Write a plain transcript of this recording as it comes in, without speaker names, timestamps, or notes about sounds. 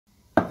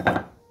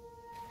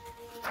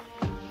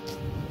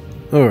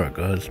Alright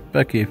guys,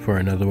 back here for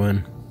another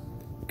one.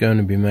 Going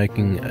to be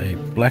making a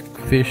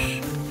Blackfish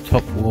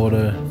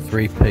topwater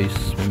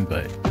 3-piece swim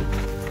bait.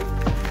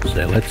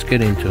 So let's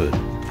get into it.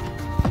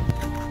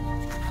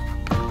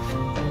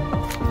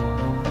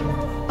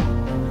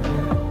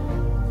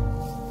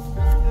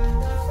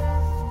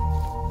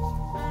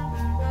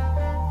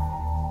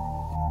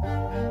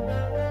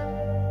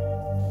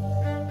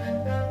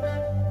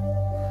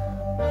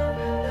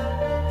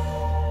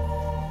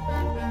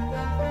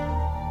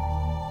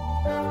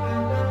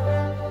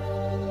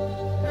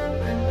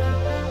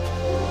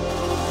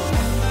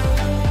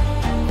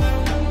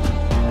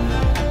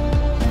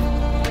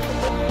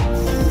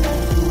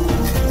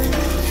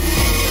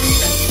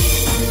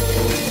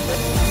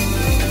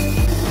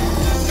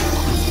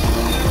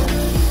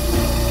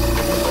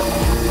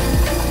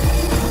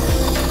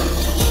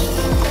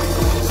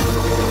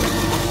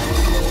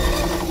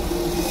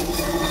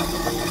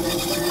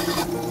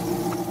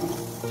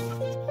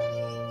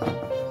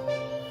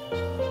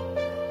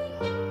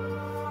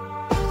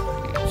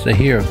 So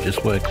here I've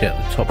just worked out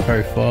the top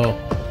profile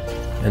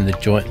and the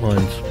joint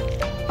lines.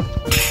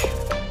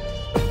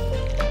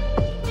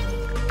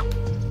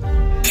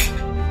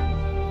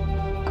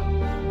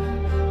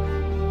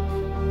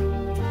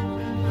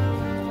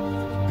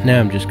 Now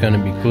I'm just going to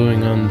be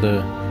gluing on the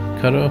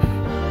cutoff.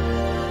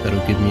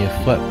 That'll give me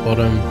a flat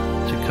bottom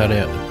to cut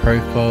out the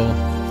profile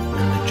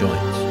and the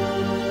joints.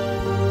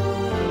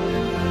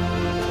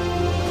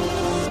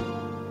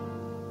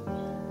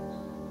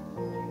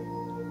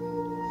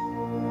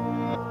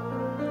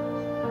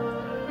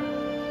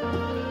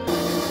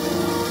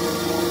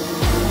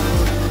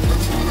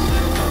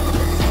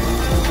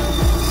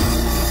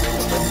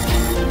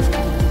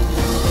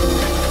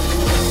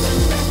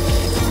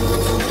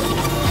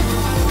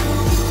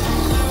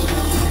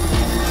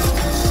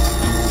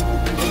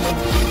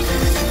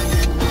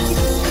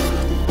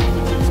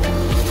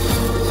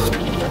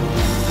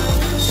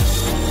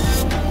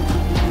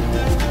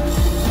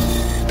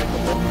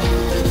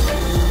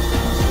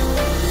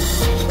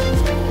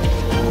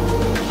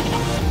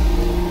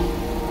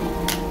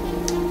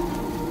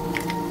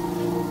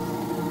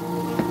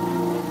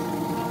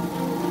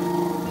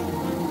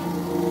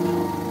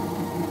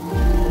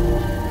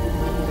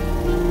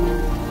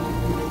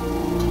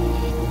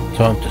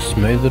 Time to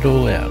smooth it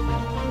all out.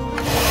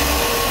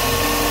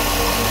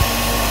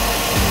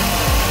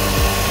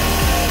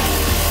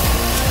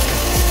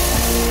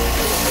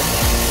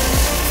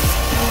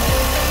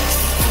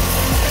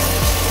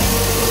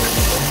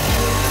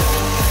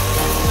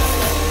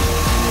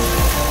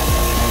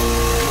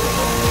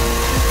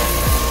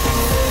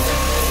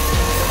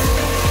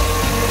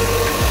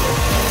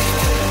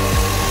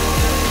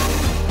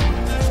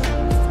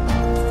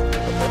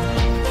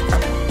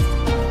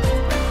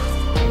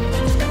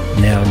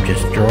 Now I'm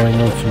just drawing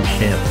on some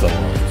chamfer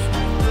lines.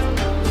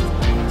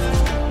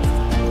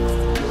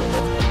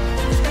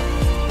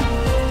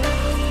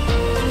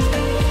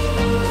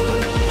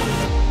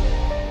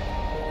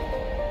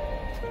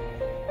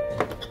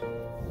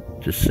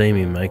 To see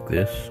me make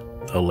this,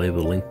 I'll leave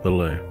a link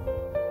below.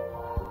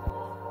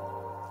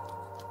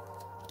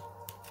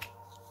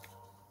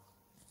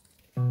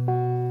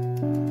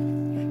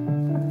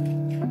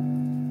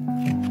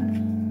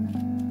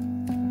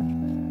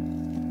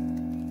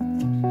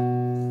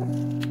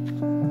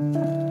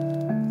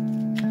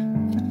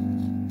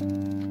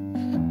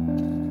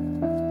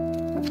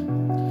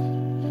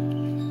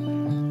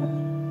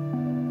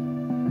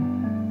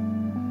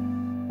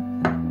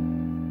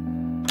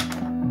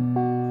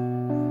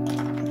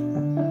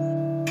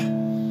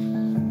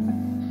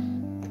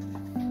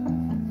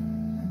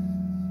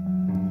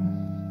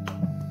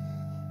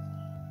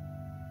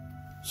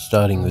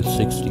 Starting with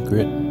 60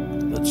 grit,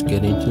 let's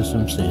get into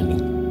some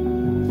sanding.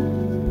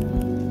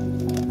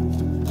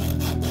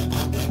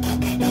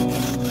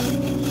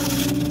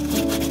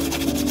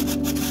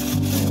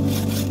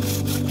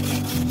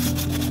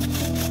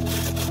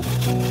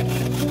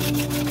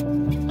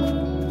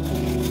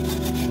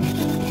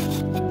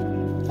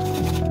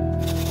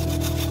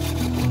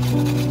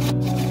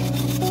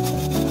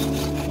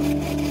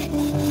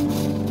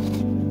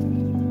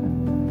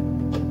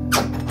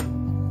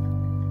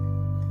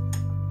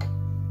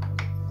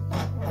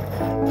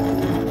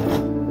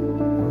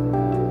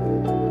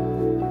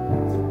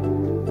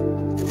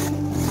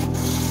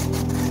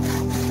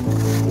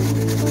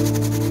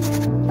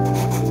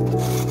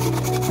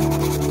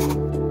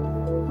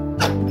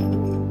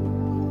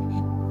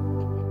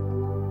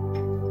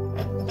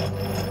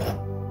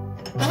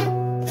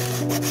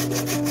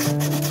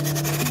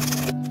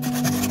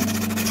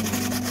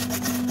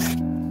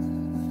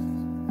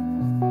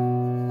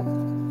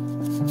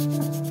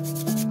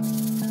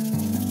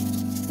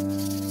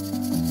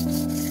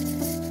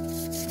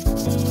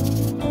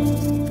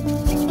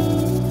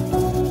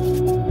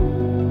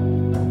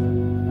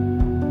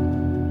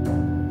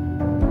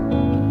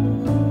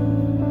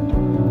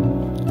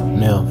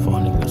 Now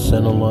finding the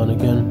center line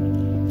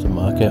again to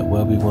mark out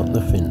where we want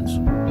the fins.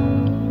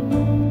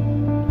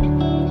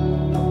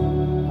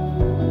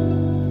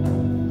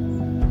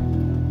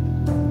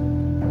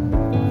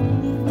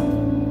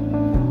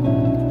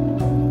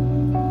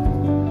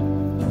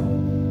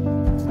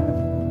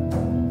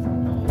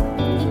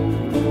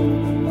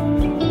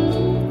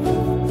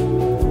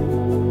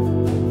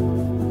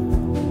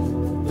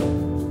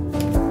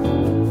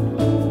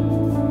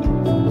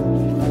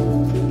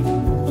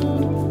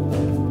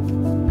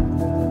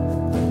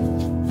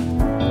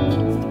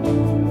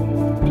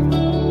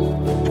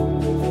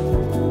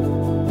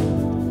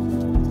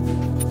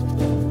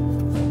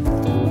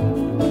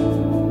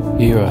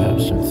 Here I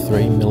have some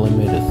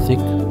 3mm thick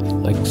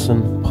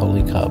Lexan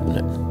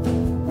polycarbonate.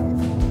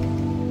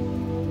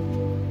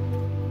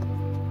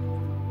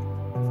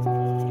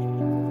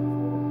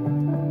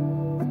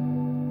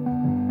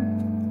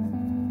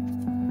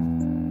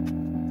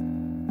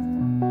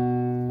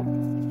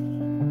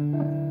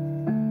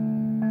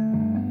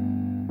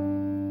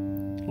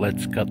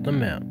 Let's cut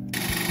them out.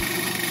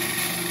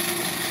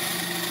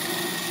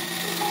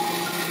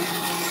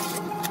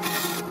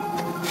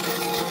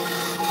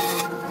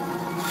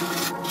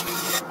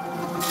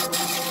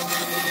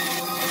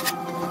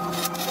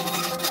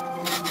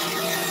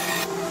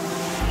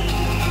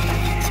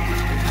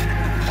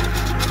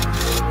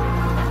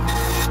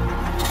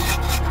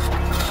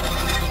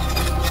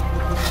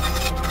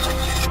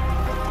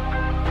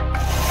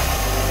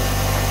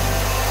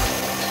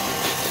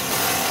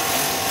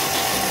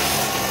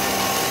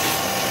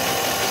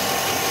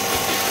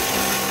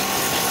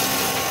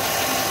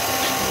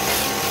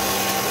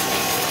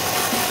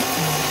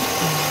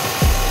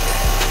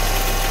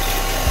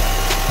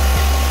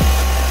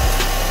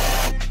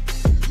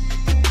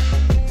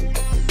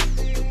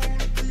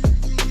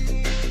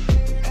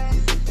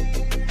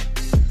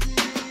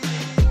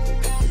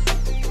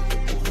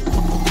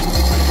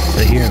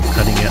 So here I'm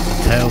cutting out the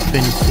tail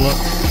fin slot.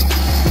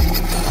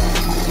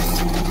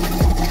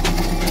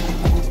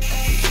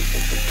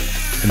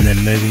 And then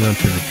moving on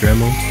to the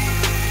Dremel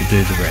to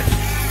do the rest.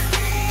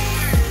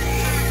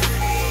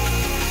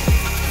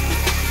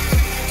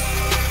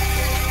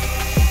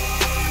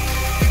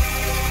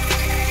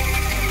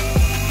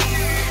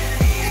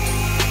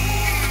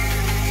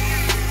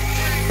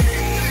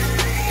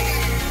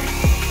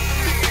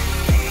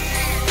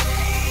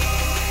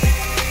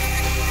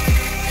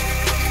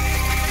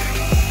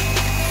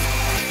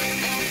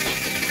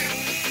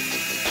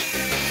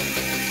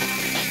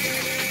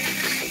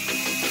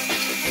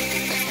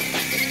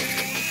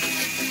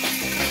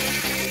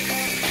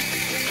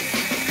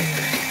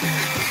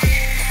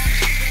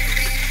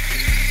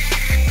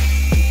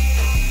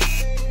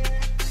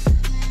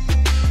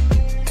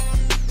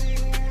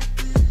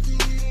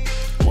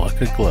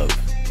 A glove.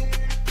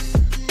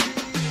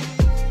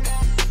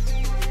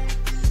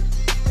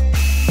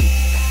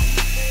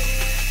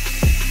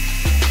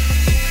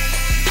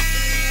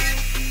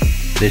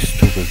 This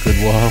took a good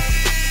while,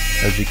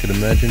 as you could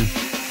imagine,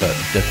 but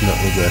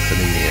definitely worth it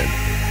in the end.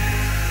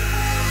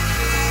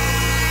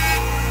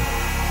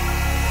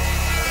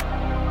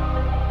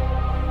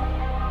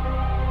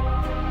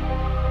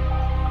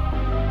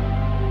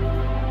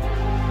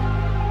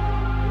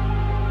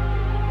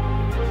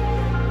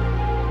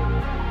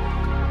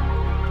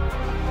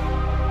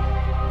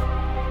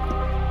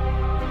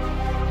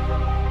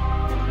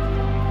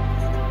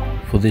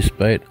 For this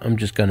bait, I'm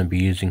just going to be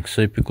using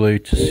super glue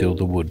to seal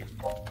the wood.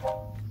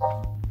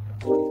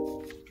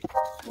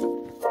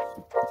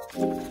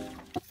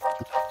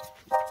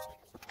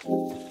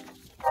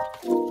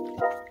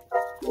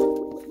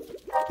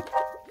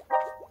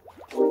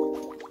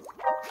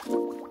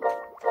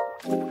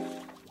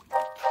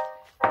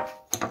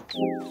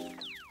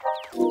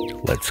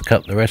 Let's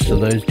cut the rest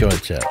of those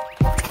joints out.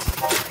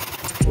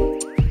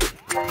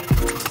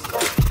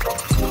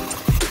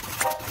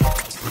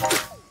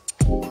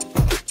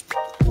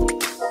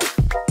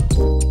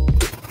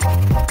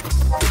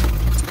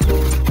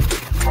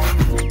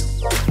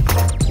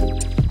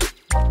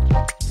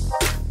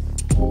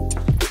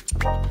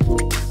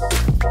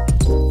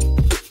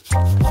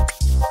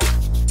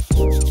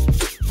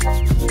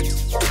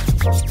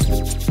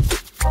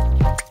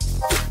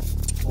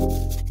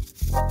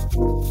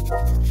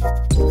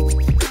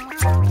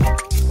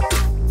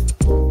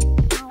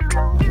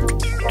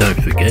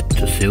 Don't forget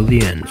to seal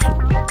the ends.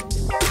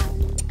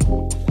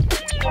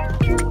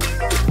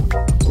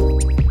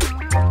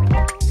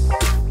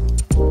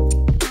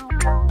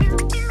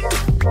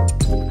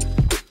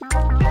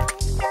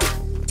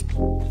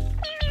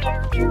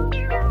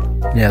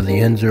 Now the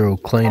ends are all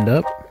cleaned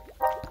up,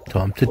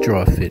 time to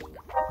dry fit.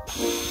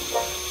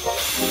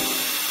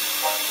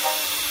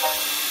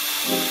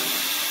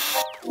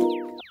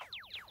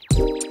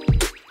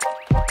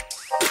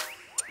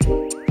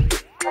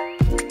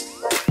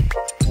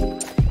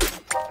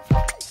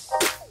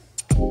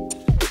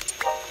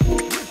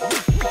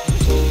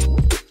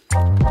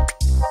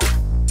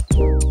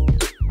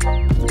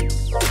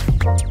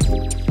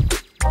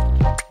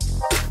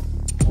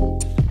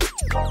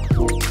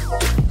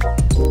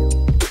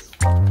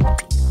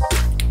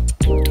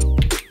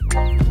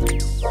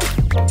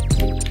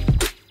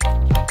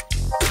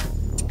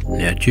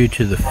 Now due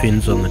to the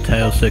fins on the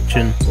tail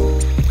section,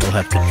 I'll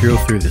have to drill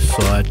through the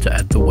side to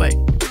add the weight.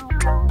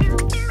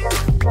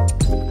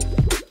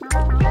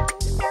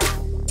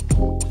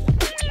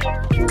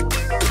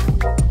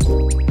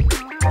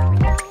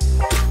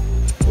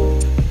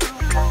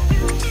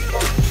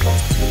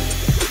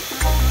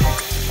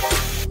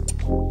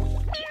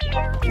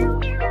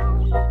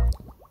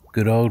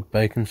 Good old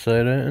baking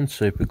soda and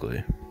super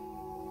glue.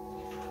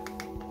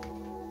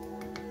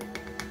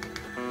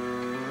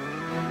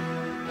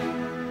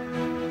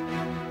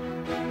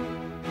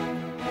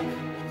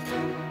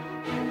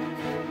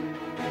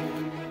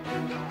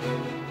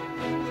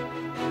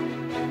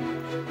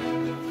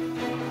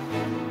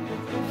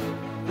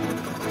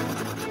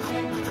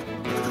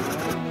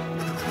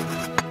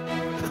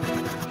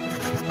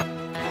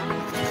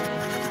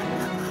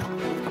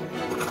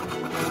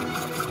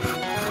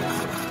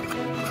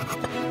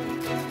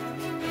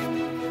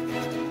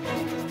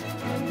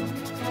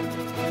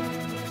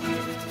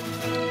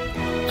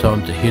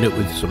 Time to hit it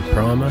with some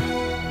primer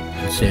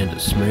and sand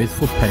it smooth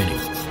for painting.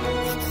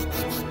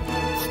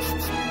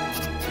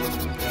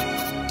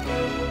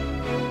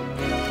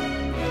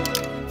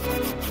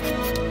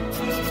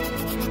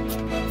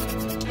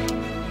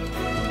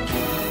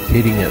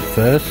 Hitting it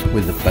first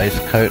with a base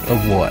coat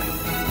of white.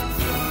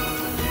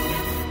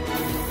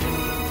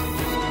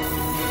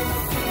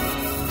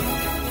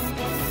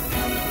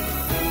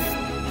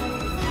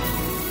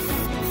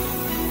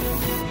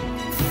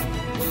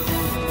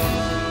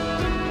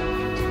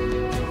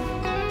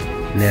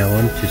 Now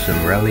on to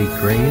some Rally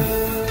Green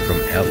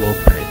from Outlaw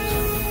Paints.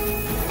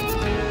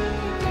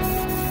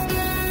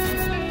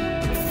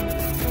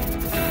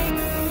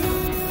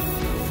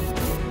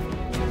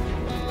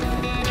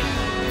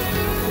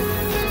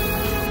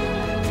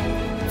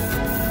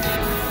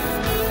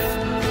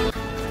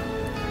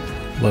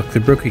 Like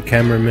the rookie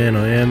cameraman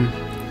I am,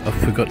 I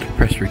forgot to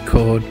press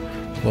record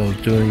while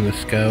doing the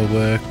scale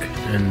work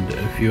and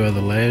a few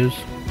other layers.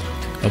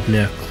 I've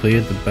now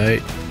cleared the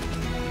bait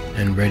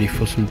and ready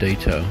for some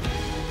detail.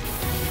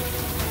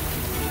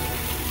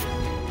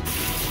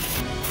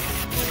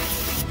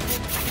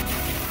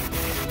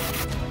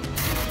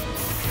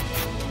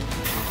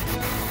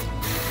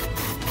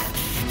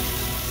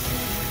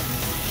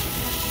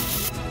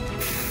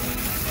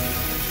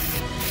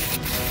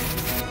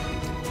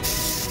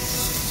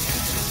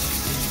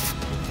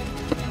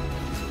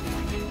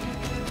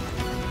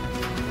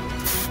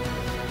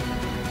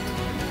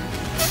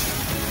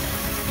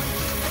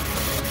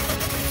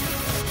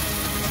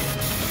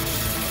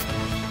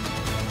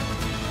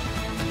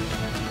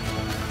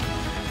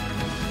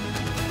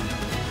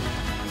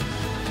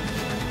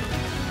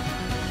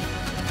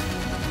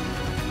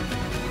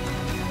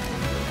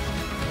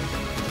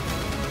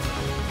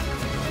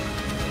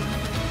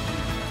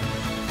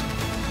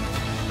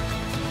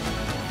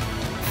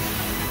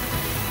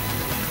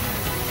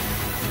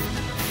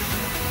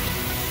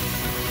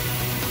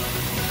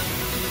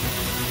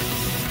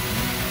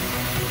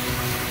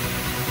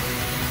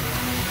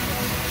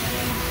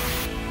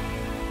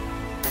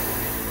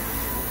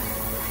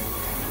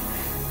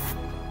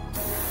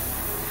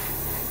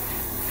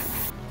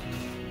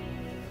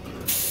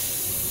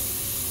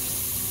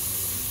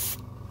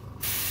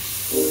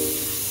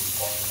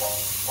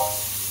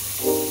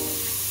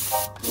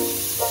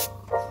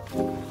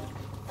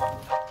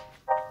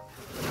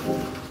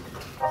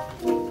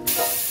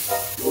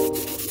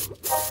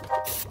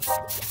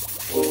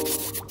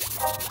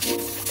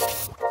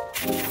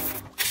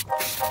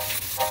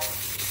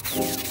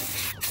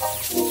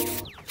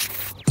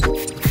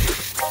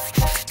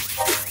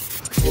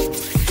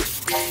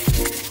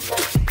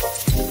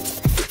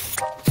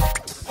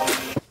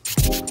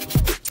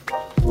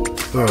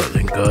 Alright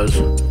then guys,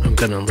 I'm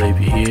going to leave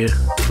you here.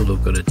 All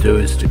I've got to do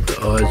is stick the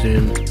eyes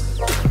in,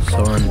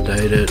 sign,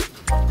 date it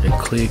and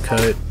clear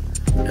coat,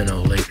 and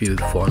I'll leave you with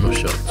final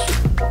shots.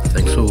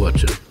 Thanks for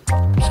watching.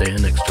 See you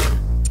next time.